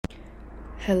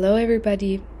Hello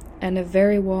everybody, and a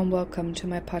very warm welcome to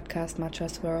my podcast Matcha,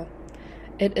 swirl.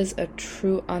 It is a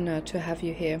true honor to have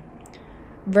you here.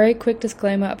 Very quick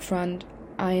disclaimer up front,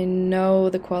 I know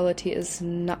the quality is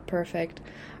not perfect.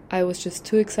 I was just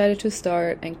too excited to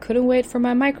start and couldn't wait for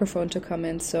my microphone to come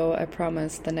in, so I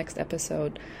promise the next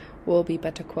episode will be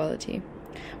better quality.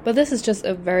 But this is just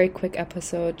a very quick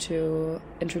episode to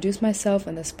introduce myself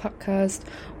in this podcast,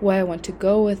 where I want to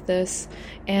go with this,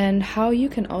 and how you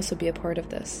can also be a part of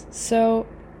this. So,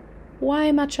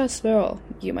 why matcha swirl,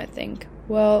 you might think?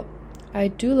 Well, I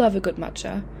do love a good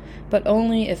matcha, but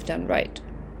only if done right.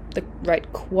 The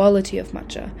right quality of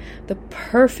matcha, the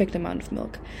perfect amount of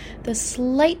milk, the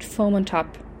slight foam on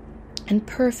top, and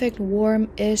perfect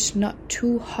warm-ish, not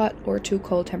too hot or too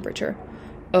cold temperature.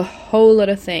 A whole lot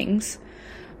of things,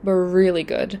 but really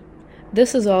good.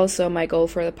 This is also my goal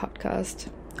for the podcast.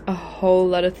 A whole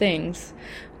lot of things,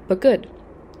 but good.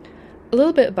 A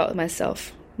little bit about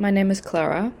myself. My name is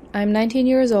Clara. I'm 19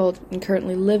 years old and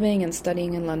currently living and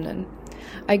studying in London.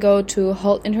 I go to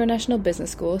Holt International Business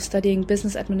School, studying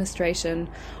business administration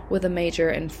with a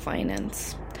major in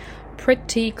finance.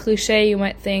 Pretty cliche, you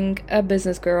might think, a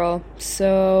business girl,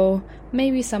 so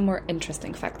maybe some more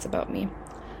interesting facts about me.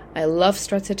 I love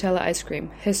stracciatella ice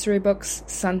cream, history books,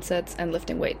 sunsets, and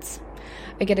lifting weights.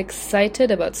 I get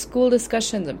excited about school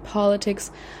discussions and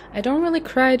politics. I don't really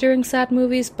cry during sad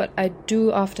movies, but I do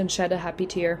often shed a happy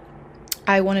tear.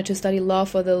 I wanted to study law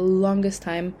for the longest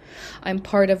time. I'm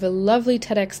part of a lovely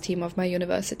TEDx team of my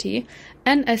university,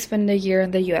 and I spent a year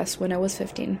in the US when I was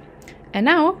 15. And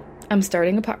now, I'm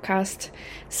starting a podcast,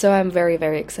 so I'm very,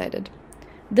 very excited.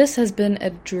 This has been a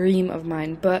dream of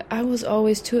mine, but I was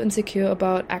always too insecure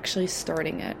about actually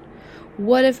starting it.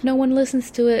 What if no one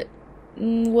listens to it?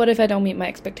 What if I don't meet my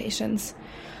expectations?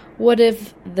 What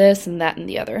if this and that and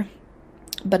the other?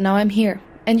 But now I'm here,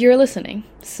 and you're listening,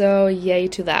 so yay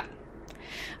to that.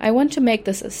 I want to make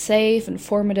this a safe,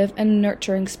 informative, and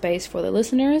nurturing space for the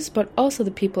listeners, but also the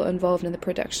people involved in the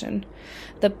production.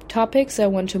 The topics I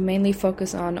want to mainly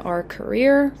focus on are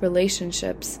career,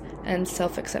 relationships, and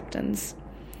self-acceptance.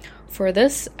 For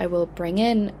this, I will bring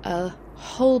in a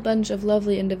whole bunch of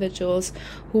lovely individuals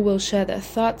who will share their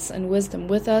thoughts and wisdom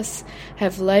with us,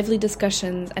 have lively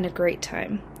discussions, and a great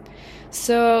time.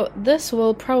 So this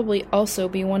will probably also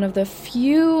be one of the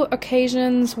few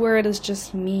occasions where it is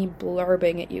just me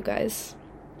blurbing at you guys.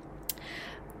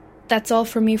 That's all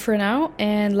from me for now,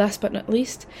 and last but not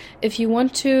least, if you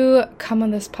want to come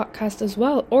on this podcast as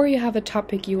well, or you have a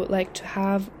topic you would like to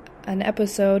have an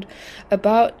episode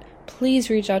about, please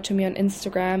reach out to me on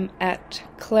Instagram at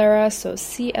Clara, so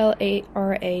CLARAHZL,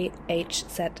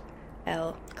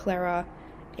 Clara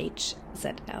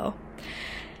HZL.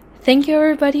 Thank you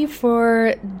everybody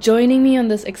for joining me on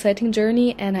this exciting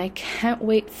journey, and I can't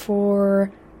wait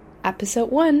for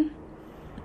episode 1.